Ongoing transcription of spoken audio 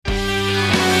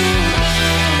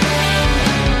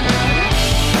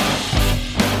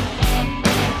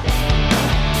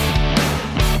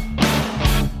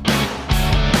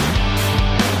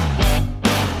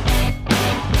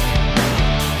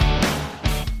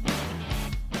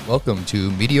Welcome to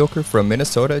Mediocre from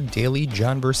Minnesota Daily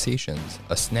Jonversations,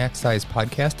 a snack-sized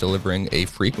podcast delivering a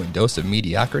frequent dose of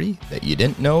mediocrity that you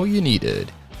didn't know you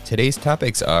needed. Today's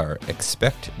topics are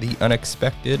Expect the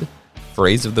Unexpected,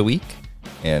 Phrase of the Week,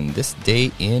 and This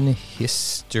Day in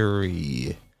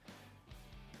History.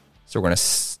 So we're going to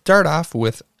start off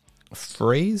with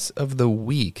Phrase of the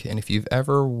Week, and if you've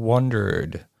ever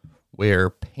wondered where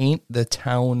Paint the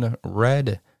Town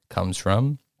Red comes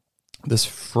from, this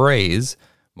phrase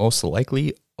most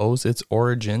likely owes its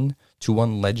origin to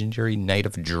one legendary night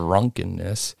of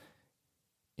drunkenness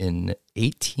in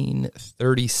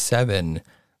 1837.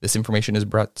 This information is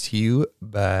brought to you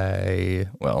by,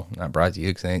 well, not brought to you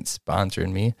because they ain't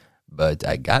sponsoring me, but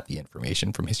I got the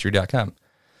information from history.com.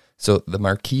 So the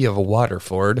Marquis of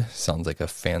Waterford, sounds like a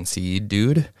fancy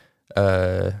dude.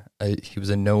 He was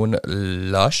a known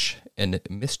lush and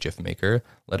mischief maker,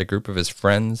 led a group of his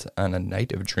friends on a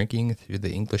night of drinking through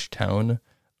the English town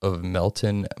of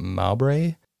Melton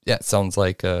Mowbray. Yeah, it sounds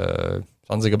like a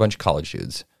bunch of college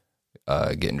dudes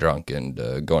getting drunk and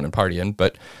going and partying.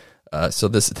 But so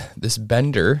this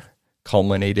bender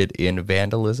culminated in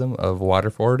vandalism of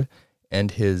Waterford, and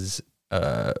his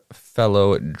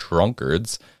fellow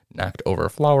drunkards knocked over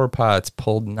flower pots,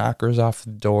 pulled knockers off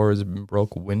doors, and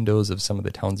broke windows of some of the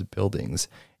town's buildings.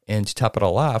 And to top it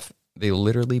all off, they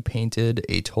literally painted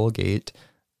a toll gate,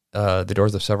 the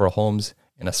doors of several homes,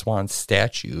 and a swan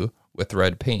statue with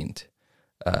red paint.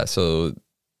 So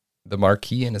the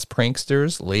Marquis and his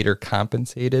pranksters later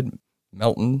compensated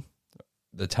Melton,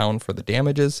 the town, for the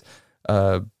damages,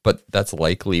 but that's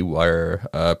likely where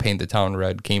Paint the Town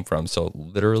Red came from. So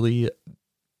literally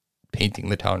painting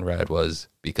the town red was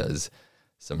because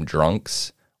some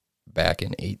drunks back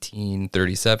in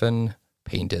 1837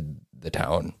 painted the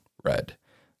town red.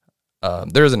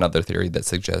 There's another theory that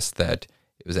suggests that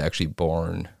it was actually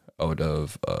born out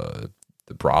of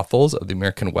the brothels of the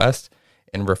American West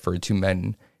and referred to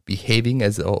men behaving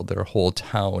as though their whole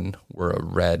town were a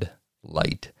red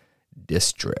light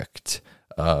district.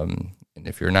 And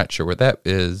if you're not sure what that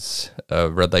is,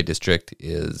 a red light district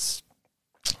is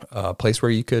a place where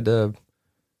you could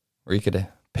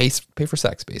pay for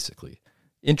sex, basically.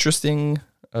 Interesting,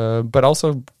 but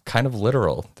also kind of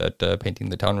literal that painting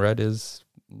the town red is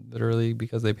literally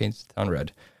because they painted the town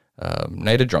red.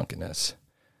 Night of drunkenness.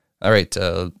 All right,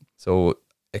 so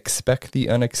expect the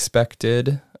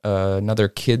unexpected. Another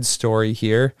kid story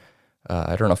here.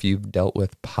 I don't know if you've dealt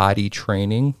with potty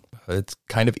training. It's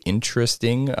kind of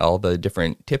interesting, all the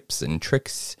different tips and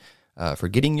tricks for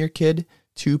getting your kid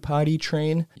to potty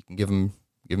train. You can give them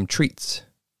treats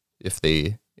if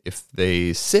they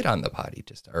sit on the potty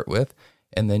to start with,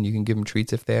 and then you can give them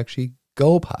treats if they actually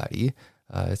go potty.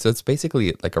 So it's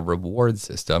basically like a reward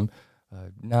system.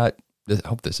 I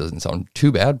hope this doesn't sound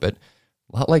too bad, but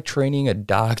a lot like training a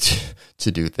dog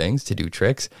to do things, to do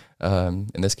tricks. In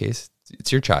this case,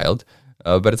 it's your child,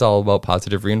 but it's all about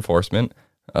positive reinforcement.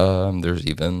 There's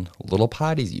even little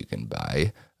potties you can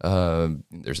buy.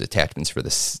 There's attachments for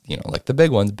this, like the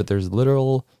big ones, but there's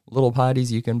little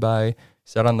potties you can buy,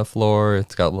 set on the floor.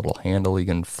 It's got a little handle. You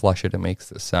can flush it. It makes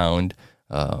the sound.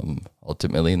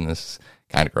 Ultimately, and this is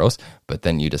kind of gross, but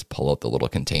then you just pull out the little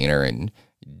container and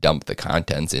dump the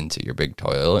contents into your big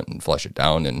toilet and flush it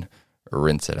down and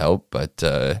rinse it out. But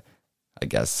I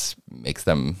guess makes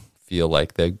them feel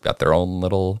like they've got their own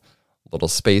little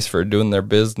space for doing their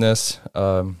business.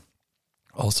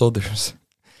 Also,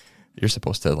 you're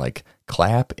supposed to like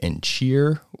clap and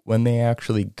cheer when they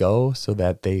actually go so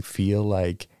that they feel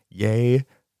like, yay,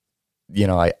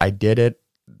 I did it.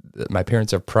 My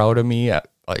parents are proud of me. I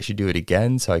should do it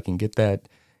again so I can get that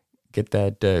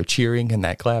cheering and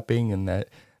that clapping and that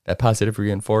positive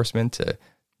reinforcement to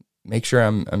make sure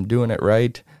I'm doing it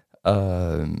right.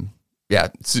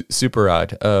 Super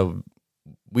odd.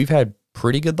 We've had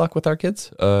pretty good luck with our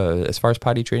kids as far as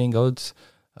potty training goes.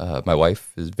 My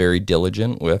wife is very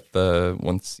diligent with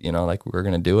once like we're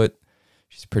gonna do it.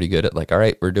 She's pretty good at like, all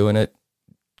right, we're doing it.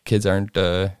 Kids aren't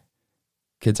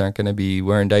gonna be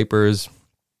wearing diapers.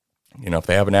 If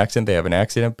they have an accident, they have an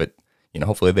accident. But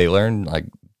hopefully they learn, like,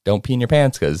 don't pee in your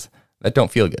pants because that don't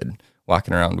feel good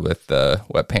walking around with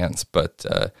wet pants. But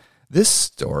this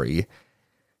story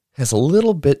has a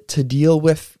little bit to deal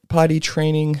with potty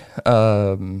training,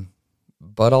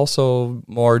 but also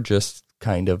more just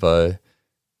kind of a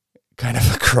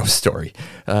gross story.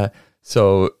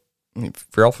 So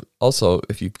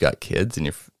if you've got kids and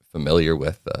you're familiar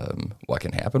with what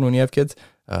can happen when you have kids,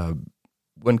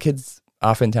 when kids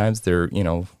oftentimes they're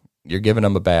you're giving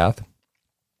them a bath,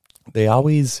 they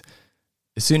always,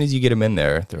 as soon as you get them in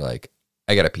there, they're like,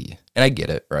 I gotta pee. And I get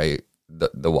it, right?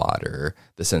 the water,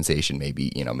 the sensation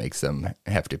maybe, makes them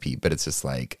have to pee, but it's just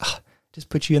like, just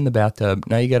put you in the bathtub.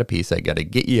 Now you got to pee, so I got to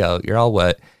get you out. You're all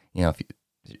wet. If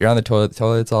you're on the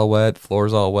toilet's all wet,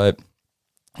 floor's all wet.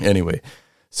 Anyway,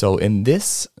 so in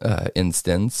this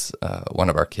instance, one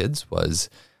of our kids was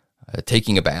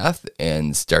taking a bath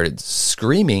and started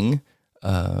screaming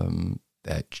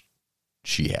that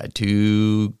she had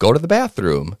to go to the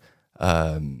bathroom.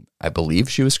 I believe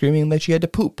she was screaming that she had to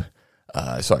poop.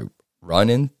 So I run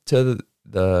into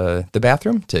the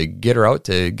bathroom to get her out,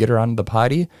 to get her on the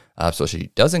potty, so she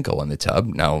doesn't go in the tub.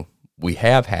 Now, we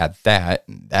have had that.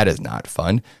 That is not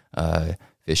fun,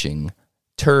 fishing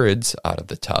turds out of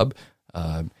the tub.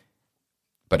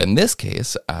 But in this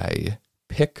case, I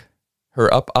pick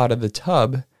her up out of the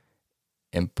tub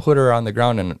and put her on the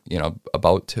ground and,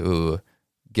 about to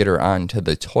get her onto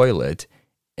the toilet.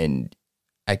 And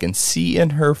I can see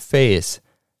in her face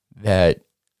that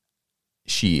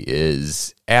she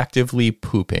is actively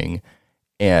pooping.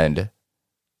 And,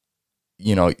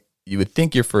 you would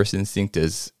think your first instinct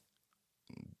is,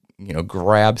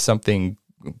 grab something,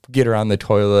 get her on the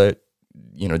toilet,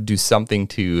 do something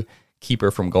to keep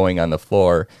her from going on the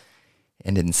floor.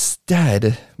 And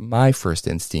instead, my first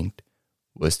instinct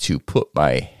was to put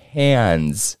my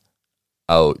hands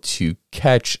out to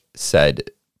catch said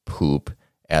poop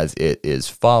as it is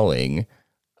falling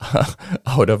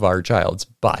out of our child's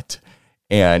butt.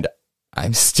 And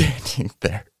I'm standing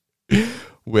there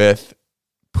with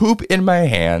poop in my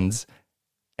hands,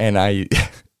 and I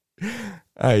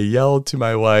yelled to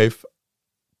my wife,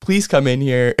 "Please come in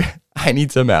here. I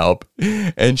need some help."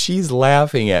 And she's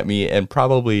laughing at me and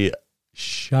probably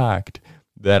shocked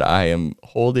that I am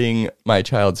holding my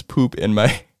child's poop in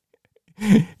my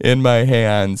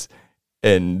hands.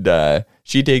 And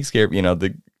she takes care of,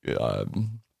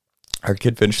 our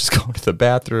kid finishes going to the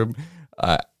bathroom.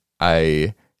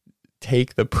 I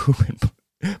take the poop and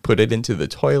put it into the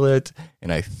toilet,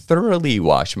 and I thoroughly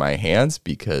wash my hands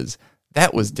because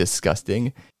that was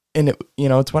disgusting. And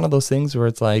it's one of those things where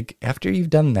it's like, after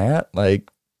you've done that, like,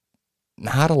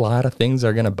 not a lot of things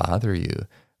are going to bother you.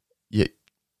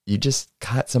 You just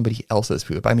caught somebody else's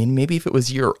poop. I mean, maybe if it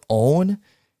was your own,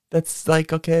 that's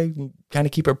like, okay, kind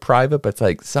of keep it private, but it's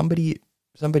like somebody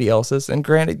else's. And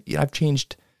granted, I've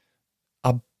changed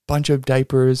a bunch of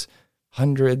diapers,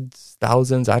 hundreds,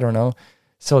 thousands, I don't know.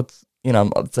 So it's,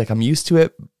 it's like I'm used to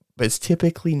it, but it's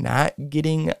typically not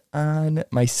getting on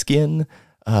my skin.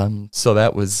 So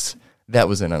that was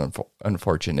an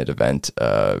unfortunate event.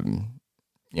 I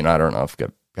don't know if I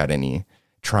got any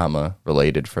trauma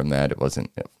related from that. It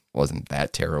wasn't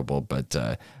that terrible, but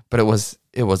it was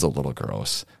a little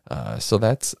gross. So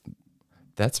that's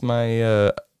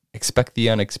my expect the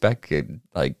unexpected.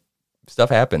 Like, stuff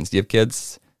happens. You have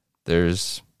kids,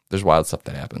 there's wild stuff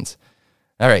that happens.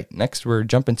 All right, next we're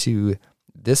jumping to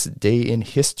this day in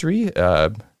history.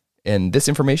 And this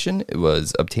information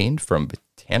was obtained from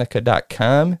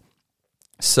Botanica.com.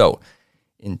 So,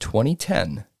 in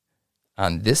 2010,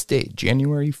 on this day,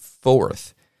 January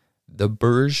 4th, the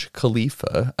Burj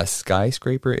Khalifa, a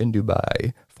skyscraper in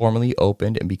Dubai, formally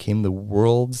opened and became the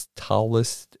world's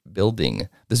tallest building.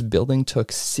 This building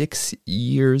took 6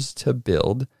 years to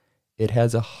build. It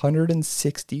has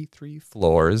 163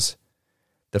 floors.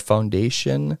 The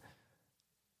foundation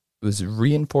was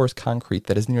reinforced concrete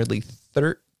that is nearly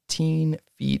 13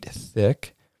 feet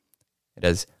thick. It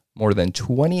has more than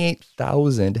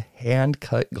 28,000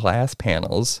 hand-cut glass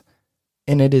panels,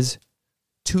 and it is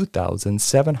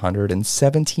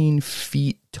 2,717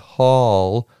 feet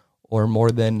tall, or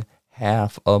more than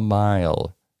half a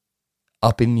mile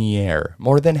up in the air.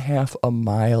 More than half a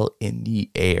mile in the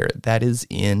air. That is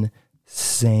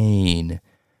insane.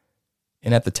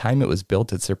 And at the time it was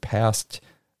built, it surpassed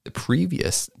the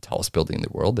previous tallest building in the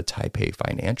world, the Taipei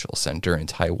Financial Center in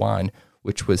Taiwan,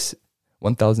 which was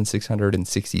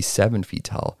 1,667 feet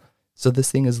tall. So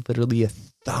this thing is literally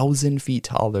 1,000 feet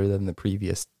taller than the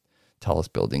previous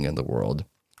tallest building in the world.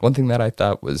 One thing that I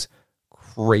thought was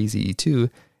crazy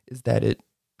too is that it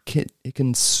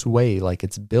can sway, like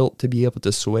it's built to be able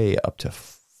to sway up to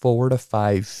 4 to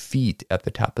 5 feet at the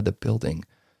top of the building.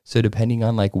 So depending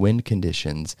on like wind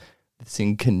conditions, this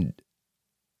thing can,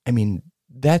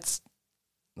 that's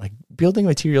like building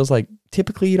materials. Like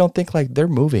typically you don't think like they're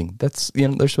moving. That's,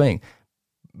 they're swaying,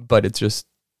 but it's just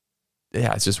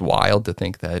wild to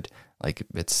think that like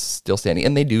it's still standing.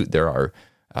 And there are,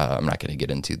 I'm not going to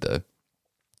get into the,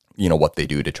 what they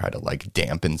do to try to like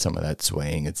dampen some of that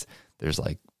swaying. There's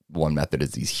like one method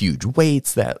is these huge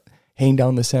weights that hang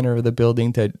down the center of the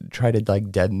building to try to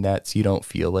like deaden that so you don't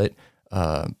feel it.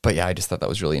 But yeah, I just thought that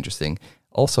was really interesting.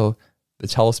 Also, the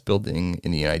tallest building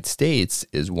in the United States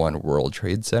is One World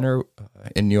Trade Center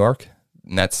in New York,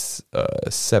 and that's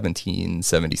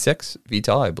 1776 feet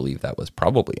tall. I believe that was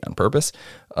probably on purpose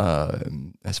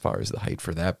as far as the height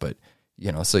for that. But,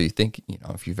 so you think,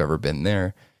 if you've ever been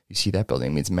there, you see that building, I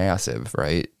mean, it's massive,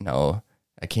 right? No,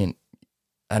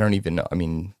 I don't even know. I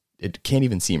mean, it can't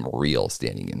even seem real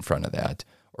standing in front of that,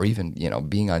 or even,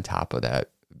 being on top of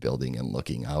that building and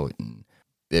looking out. And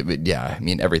I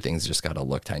mean, everything's just got to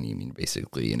look tiny. I mean,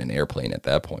 basically in an airplane at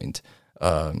that point.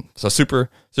 So super,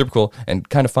 super cool and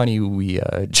kind of funny. We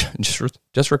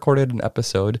just recorded an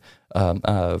episode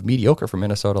of Mediocre from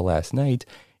Minnesota last night,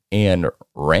 and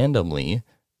randomly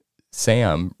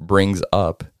Sam brings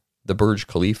up the Burj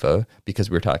Khalifa because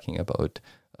we were talking about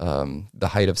the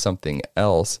height of something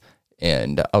else,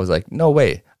 and I was like, no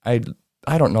way, I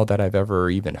don't know that I've ever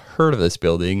even heard of this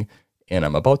building, and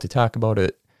I'm about to talk about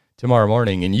it tomorrow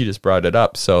morning, and you just brought it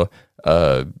up. So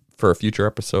for a future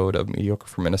episode of Mediocre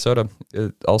from Minnesota,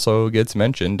 it also gets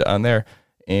mentioned on there.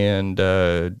 And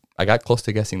I got close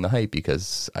to guessing the height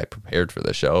because I prepared for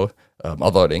the show,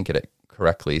 although I didn't get it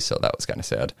correctly, so that was kind of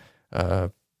sad.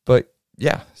 But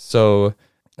yeah, so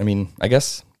I mean, I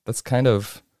guess that's kind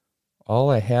of all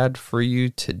I had for you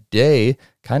today.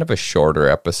 Kind of a shorter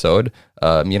episode.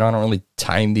 I don't really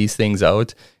time these things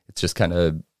out. It's just kind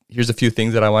of, here's a few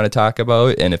things that I want to talk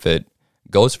about, and if it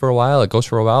goes for a while, it goes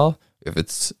for a while. If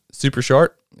it's super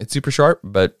short, it's super short.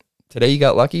 But today you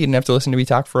got lucky. You didn't have to listen to me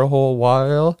talk for a whole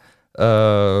while.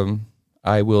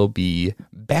 I will be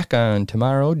back on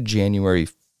tomorrow, January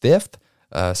 5th.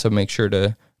 So make sure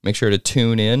to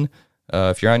tune in.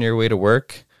 If you're on your way to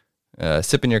work,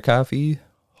 sipping your coffee,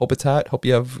 hope it's hot. Hope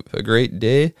you have a great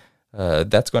day.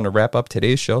 That's going to wrap up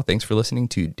today's show. Thanks for listening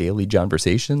to Daily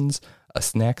Jonversations, a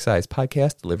snack-sized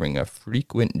podcast delivering a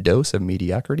frequent dose of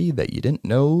mediocrity that you didn't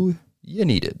know you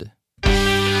needed.